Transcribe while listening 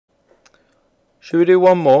Should we do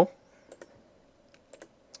one more?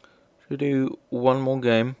 Should we do one more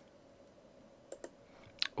game?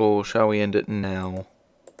 Or shall we end it now?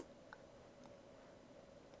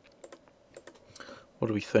 What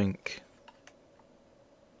do we think?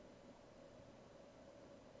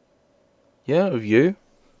 Yeah, of you?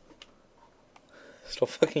 Stop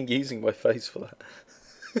fucking using my face for that.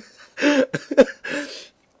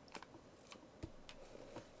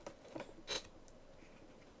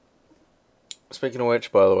 Speaking of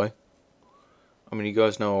which, by the way, I mean, you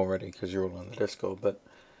guys know already because you're all on the Discord, but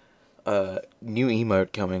new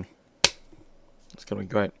emote coming. It's gonna be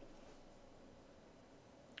great.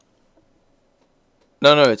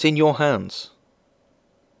 No, it's in your hands.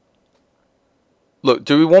 Look,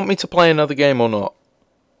 do we want me to play another game or not?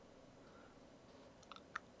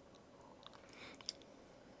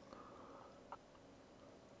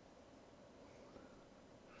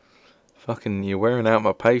 Fucking, you're wearing out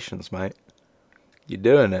my patience, mate. You're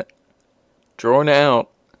doing it. Drawing it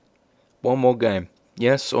out. One more game.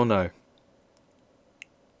 Yes or no?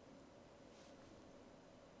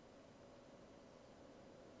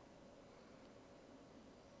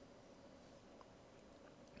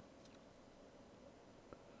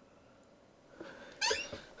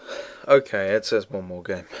 Okay, it says one more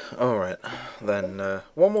game. Alright, then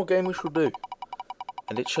one more game we shall do.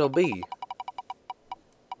 And it shall be...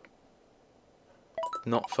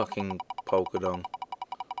 not fucking Polkadon.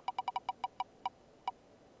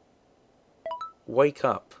 Wake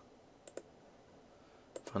Up.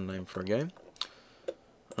 Fun name for a game.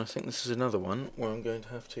 I think this is another one where I'm going to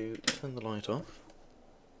have to turn the light off.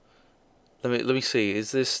 Let me see.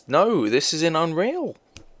 Is this... no, this is in Unreal.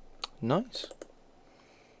 Nice.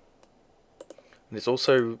 And it's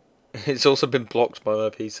also been blocked by my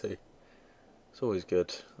PC. It's always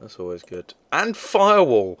good. That's always good. And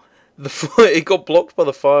firewall. It got blocked by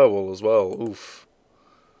the firewall as well. Oof.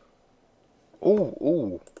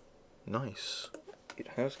 Ooh. Nice. It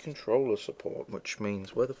has controller support, which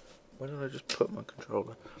means where did I just put my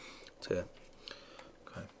controller? It's here.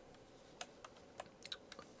 Okay.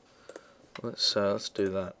 Let's do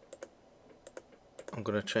that. I'm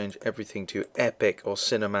gonna change everything to epic or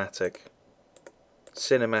cinematic.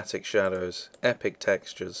 Cinematic shadows, epic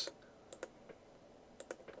textures.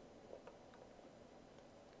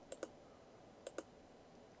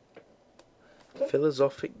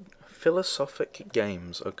 Philosophic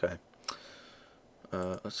games. Okay.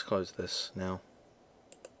 Let's close this now.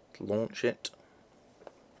 Launch it.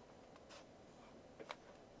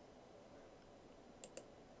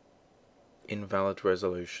 Invalid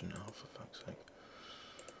resolution. Oh, for fuck's sake.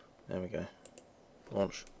 There we go.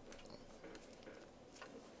 Launch.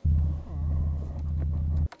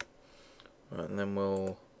 Right, and then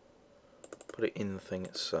we'll put it in the thing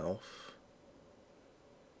itself.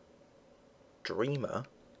 Dreamer?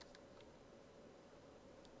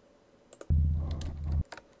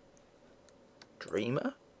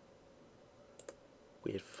 Dreamer?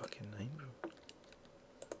 Weird fucking name.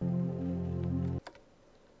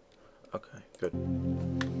 Okay, good.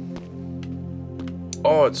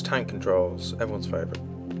 Oh, it's tank controls. Everyone's favourite.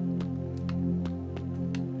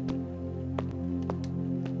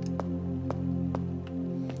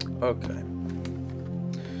 Okay.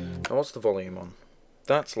 Now what's the volume on?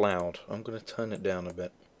 That's loud. I'm going to turn it down a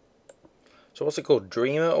bit. So what's it called?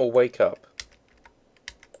 Dreamer or Wake Up?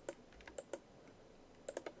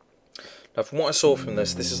 Now from what I saw from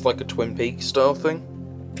this is like a Twin Peaks style thing.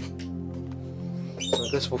 So I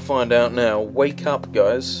guess we'll find out now. Wake up,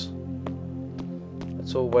 guys.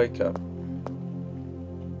 Let's all wake up.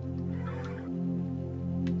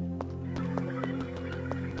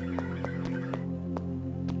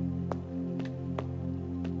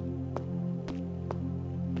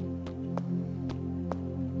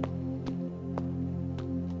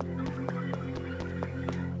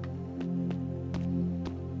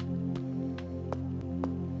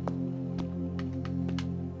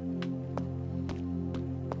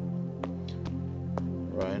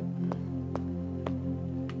 Right.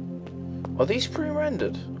 Are these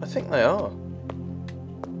pre-rendered? I think they are.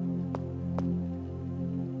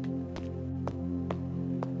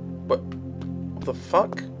 What the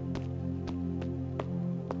fuck?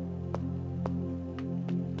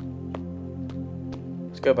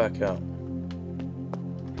 Let's go back out.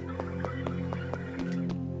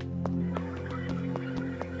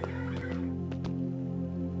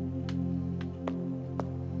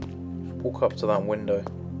 Walk up to that window.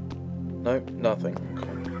 Nope, nothing.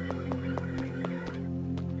 Okay.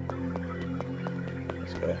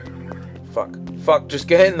 Let's go. Fuck, just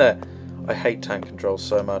get in there! I hate tank controls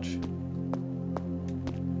so much.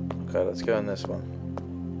 Okay, let's go in this one.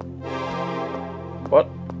 What?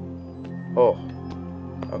 Oh.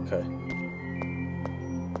 Okay.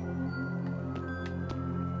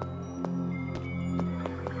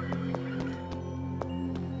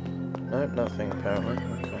 No, nothing apparently.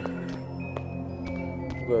 Okay.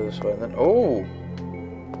 We'll go this way then. Oh!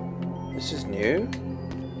 This is new.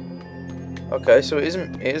 Okay, so it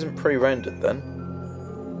isn't pre-rendered then.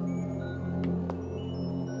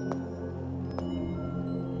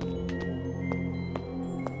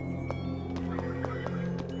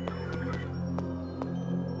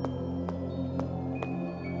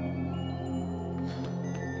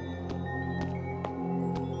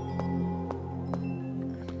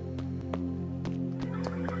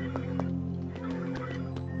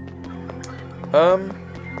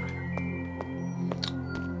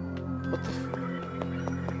 What the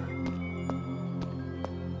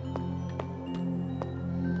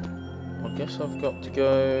I guess I've got to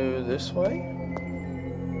go this way?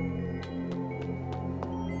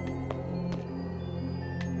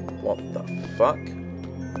 What the fuck?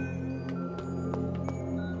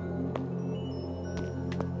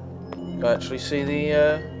 You actually see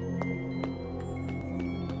the,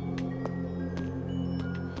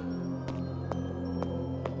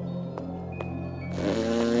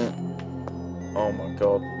 Oh my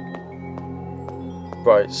god.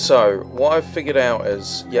 Right, so, what I've figured out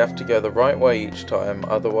is you have to go the right way each time,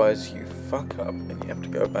 otherwise you fuck up and you have to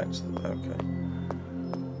go back to the... Okay.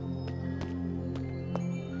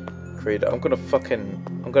 Creed, I'm gonna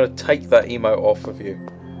take that emote off of you.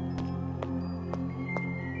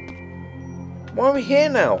 Why are we here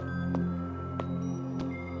now?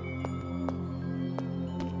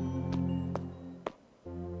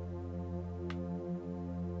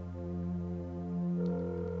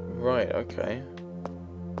 Right, okay.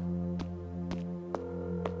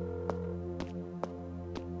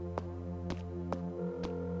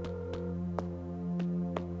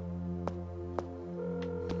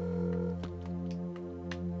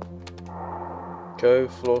 Go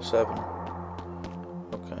floor 7.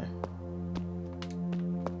 Okay.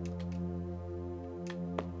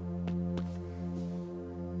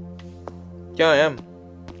 Yeah, I am.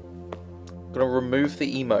 Gonna remove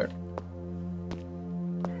the emote.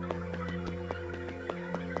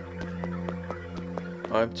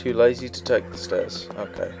 I'm too lazy to take the stairs.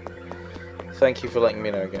 Okay. Thank you for letting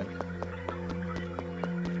me know again.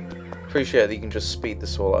 Appreciate that you can just speed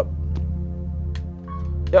this all up.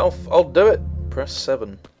 Yeah, I'll do it. Press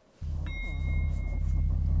 7.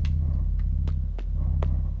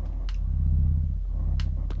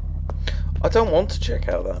 I don't want to check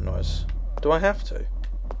out that noise. Do I have to?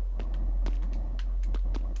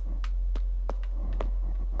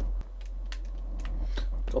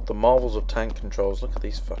 God, the marvels of tank controls. Look at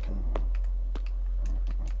these fucking...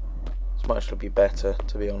 This might actually be better,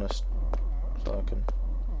 to be honest. So I can...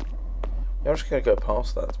 Yeah, I'm just going to go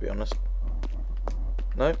past that, to be honest.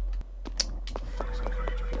 No? Fuck's sake, I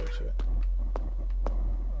have to go to it.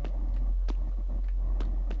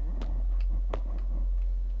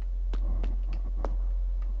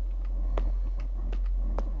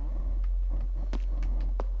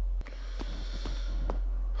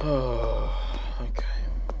 Oh, okay.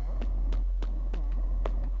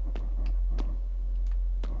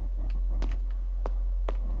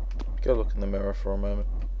 Go look in the mirror for a moment.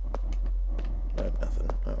 No, nothing.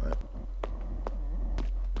 Alright.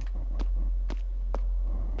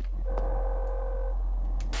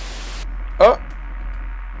 Oh!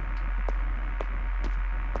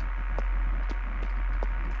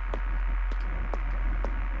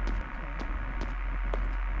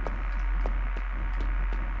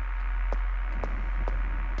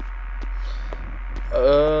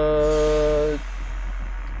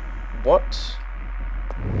 What?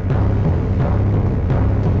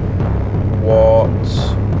 What?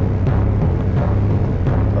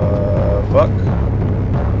 Fuck?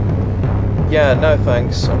 Yeah, no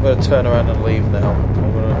thanks. I'm gonna turn around and leave now.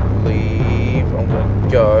 I'm gonna leave. I'm gonna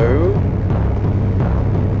go.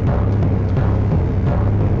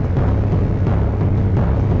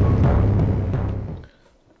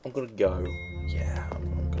 I'm gonna go. Yeah,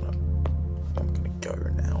 I'm gonna go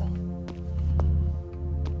now.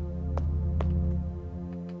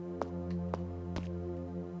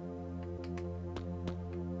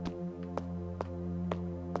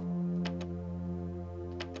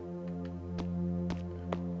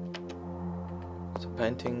 It's a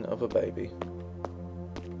painting of a baby.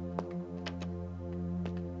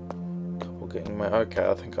 Couple getting my... Okay,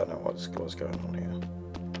 I think I know what's going on here.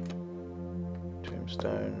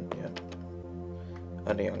 Tombstone, yeah.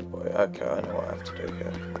 And a young boy. Okay, I know what I have to do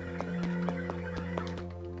here.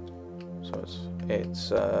 So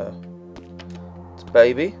it's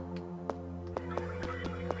Baby.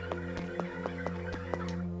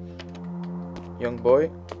 Young boy.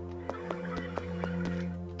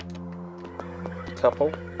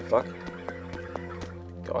 Couple. Fuck.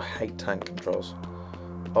 God, I hate tank controls.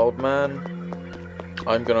 Old man.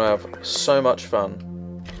 I'm gonna have so much fun.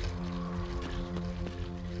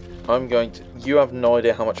 You have no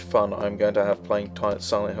idea how much fun I'm going to have playing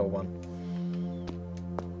Silent Hill 1.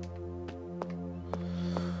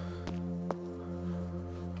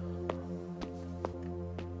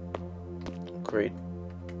 Agreed.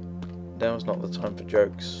 Now's not the time for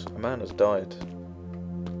jokes. A man has died.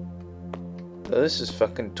 This is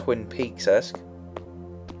fucking Twin Peaks-esque.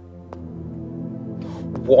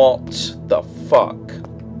 What the fuck?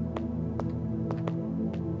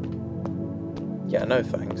 Yeah, no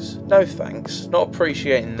thanks. No thanks. Not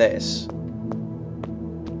appreciating this.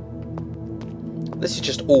 This is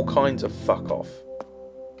just all kinds of fuck off.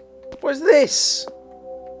 What is this?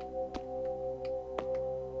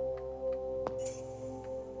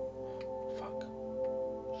 Fuck.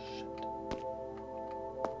 Shit.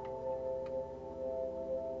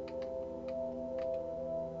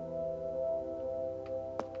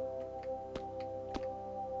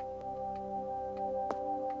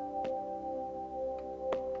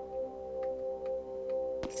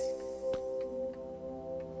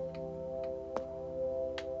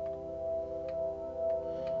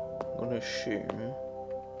 I'm going to assume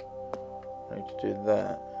I need to do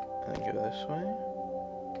that and then go this way.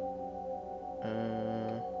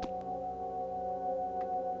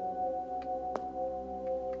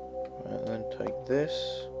 And then take this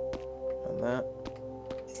and that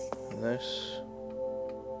and this.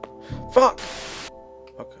 Fuck!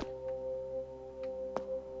 Okay.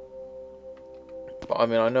 But I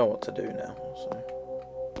mean, I know what to do now, so.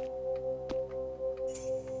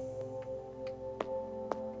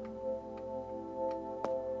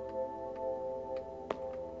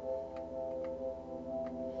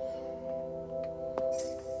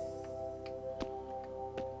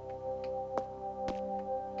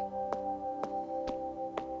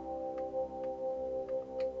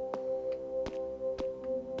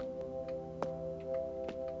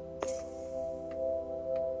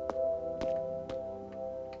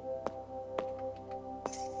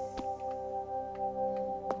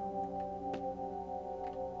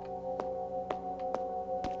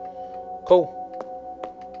 Cool.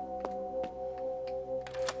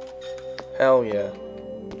 Hell yeah.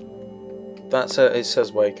 That's it. It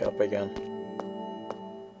says wake up again.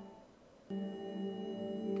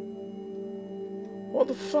 What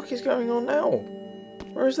the fuck is going on now?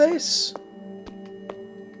 Where is this?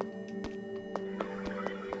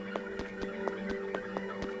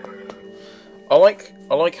 I like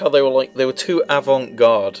how they were too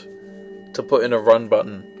avant-garde to put in a run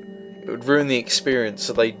button. It would ruin the experience,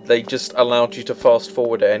 so they just allowed you to fast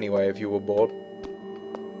forward it anyway if you were bored.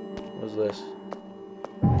 What was this?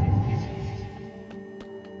 Oh,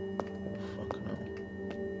 fucking hell.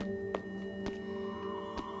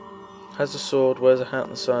 Has a sword, wears a hat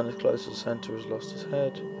and the sun, is close to the centre, has lost his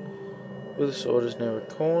head. With a sword is near a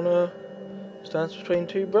corner. Stands between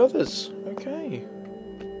two brothers. Okay.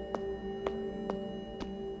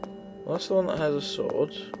 Well, that's the one that has a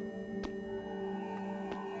sword.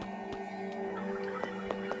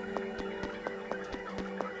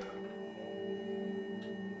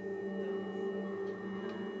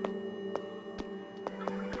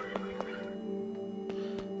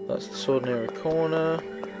 That's the sword near a corner.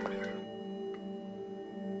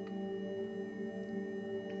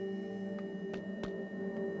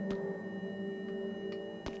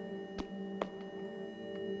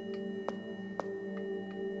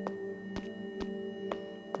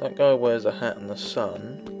 That guy wears a hat in the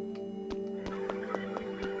sun.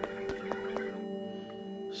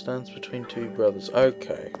 Stands between two brothers.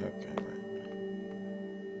 Okay, right.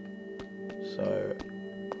 So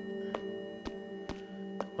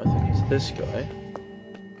I think it's this guy.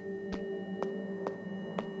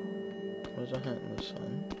 Wears a hat in the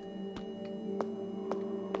sun.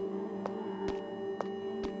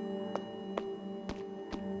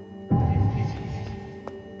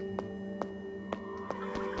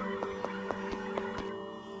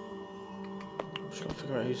 Just gotta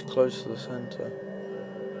figure out who's close to the centre.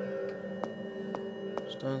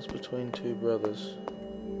 Stands between two brothers.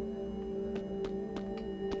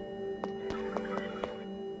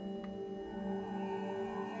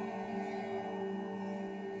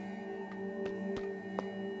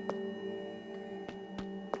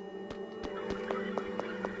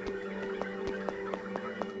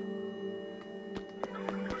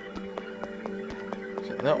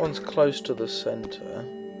 That one's close to the centre.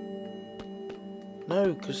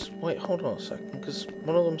 No, because... Wait, hold on a second. Because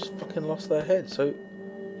one of them's fucking lost their head, so...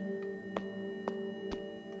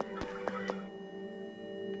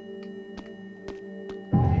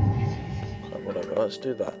 Okay, whatever. Let's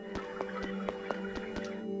do that.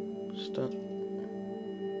 Start.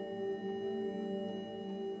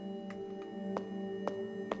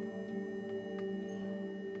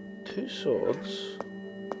 2 swords.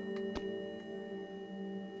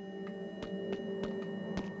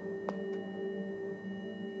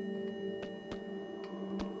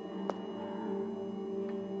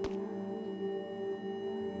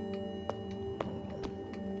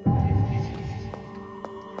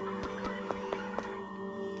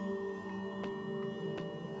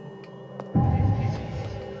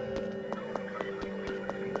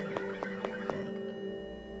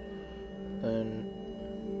 Then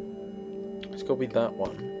it's got to be that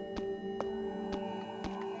one.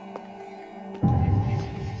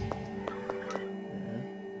 Yeah.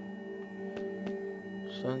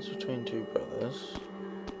 Stands between 2 brothers.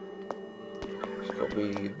 It's got to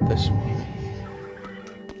be this one.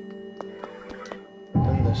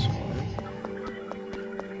 Then this one.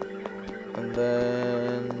 And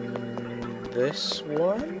then this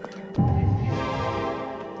one?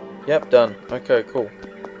 Yep, done. Okay, cool.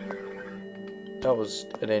 That was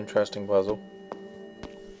an interesting puzzle.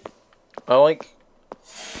 I like...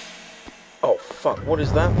 Oh fuck, what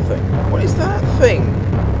is that thing? What is that thing?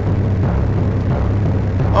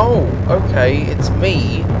 Oh, okay, it's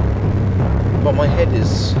me. But my head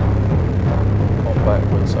is on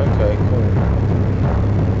backwards. Okay, cool.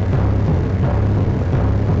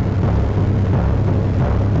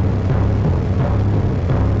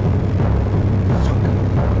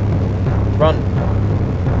 Fuck. Run.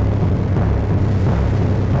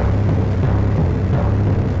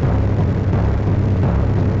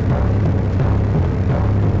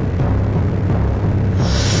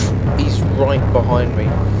 Right behind me.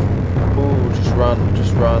 Ooh, just run,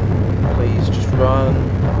 please, just run.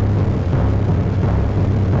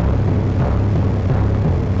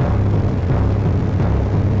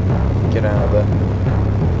 Get out of there.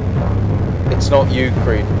 It's not you,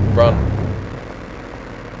 Creed. Run.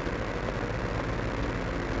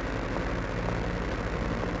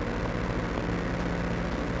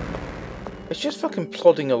 It's just fucking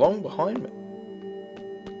plodding along behind me.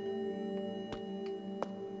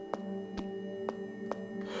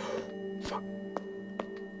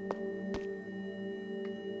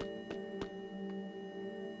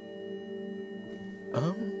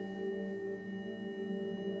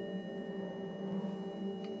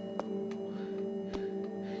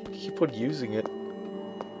 Keep on using it.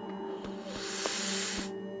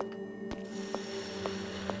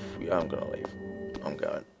 Yeah, I'm gonna leave. I'm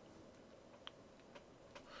going.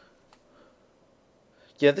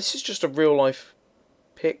 Yeah, this is just a real life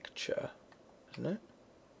picture, isn't it?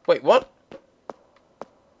 Wait, what?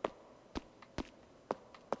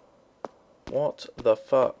 What the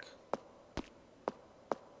fuck?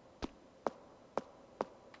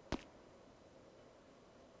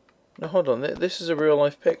 No, hold on. This is a real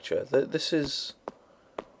life picture. This is...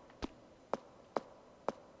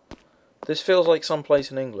 This feels like someplace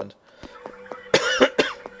in England.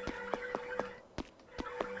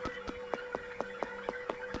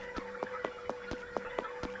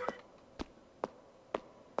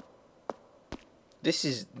 This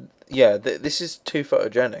is... Yeah, this is too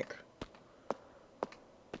photogenic.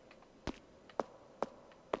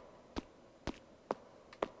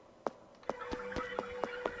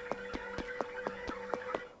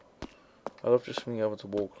 I love just being able to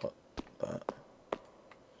walk like that.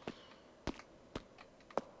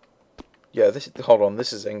 Yeah, this... Hold on,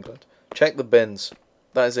 this is England. Check the bins.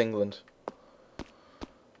 That is England.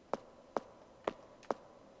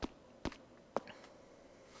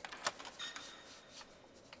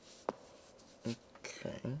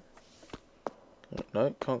 Okay.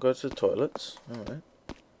 No, can't go to the toilets. Alright.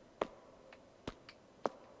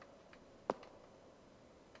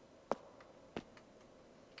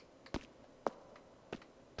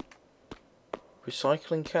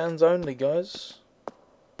 Recycling cans only, guys.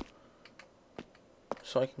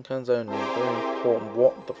 Recycling cans only. Very important.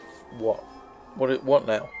 What the what? What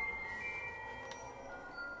now?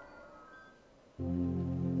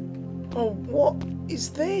 Oh, what is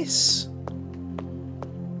this?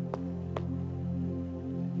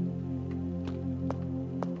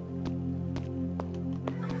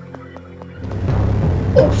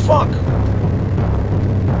 Oh fuck!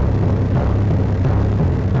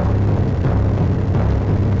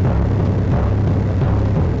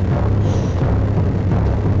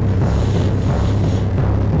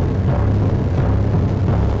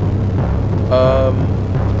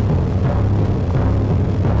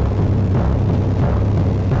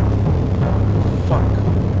 Fuck.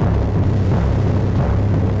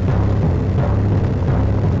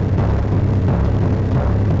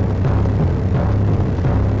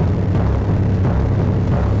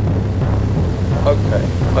 Okay,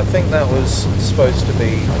 I think that was supposed to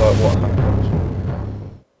be like what happened.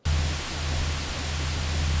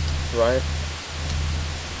 Right?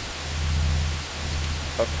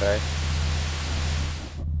 Okay.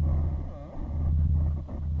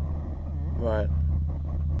 Right.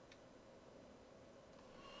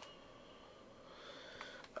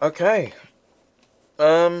 Okay.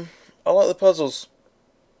 I like the puzzles.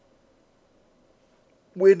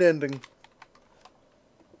 Weird ending.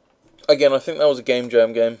 Again, I think that was a game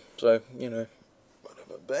jam game, so, you know,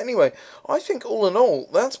 whatever. But anyway, I think all in all,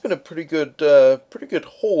 that's been a pretty good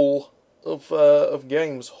haul of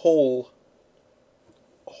games. Haul.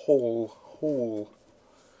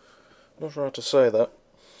 Not sure how to say that.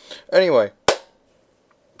 Anyway.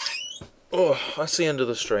 Oh, that's the end of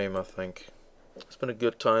the stream, I think. It's been a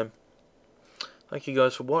good time. Thank you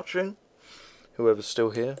guys for watching. Whoever's still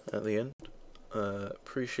here at the end.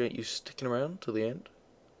 Appreciate you sticking around to the end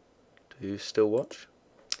to still watch.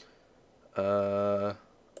 And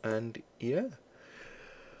yeah.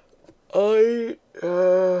 I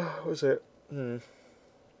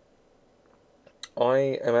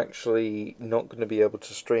am actually not going to be able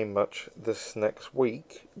to stream much this next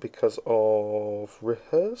week because of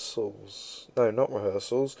rehearsals. No, not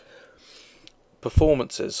rehearsals.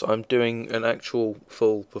 Performances. I'm doing an actual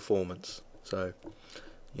full performance. So,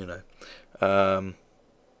 you know.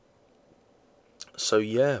 So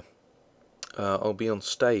yeah. I'll be on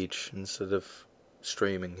stage instead of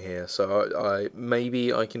streaming here. So I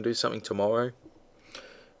maybe I can do something tomorrow.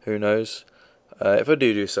 Who knows? If I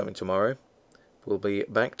do something tomorrow, we'll be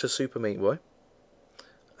back to Super Meat Boy,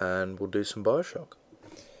 and we'll do some Bioshock,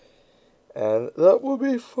 and that will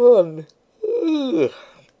be fun.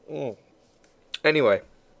 Anyway,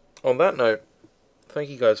 on that note, thank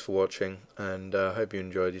you guys for watching, and I hope you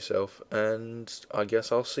enjoyed yourself, and I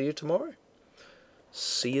guess I'll see you tomorrow.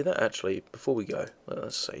 See you there. Actually, before we go,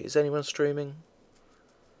 let's see, is anyone streaming?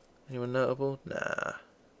 Anyone notable? Nah,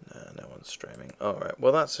 no one's streaming. Alright,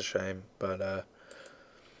 well that's a shame, but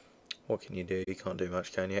what can you do? You can't do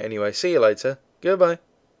much, can you? Anyway, see you later. Goodbye.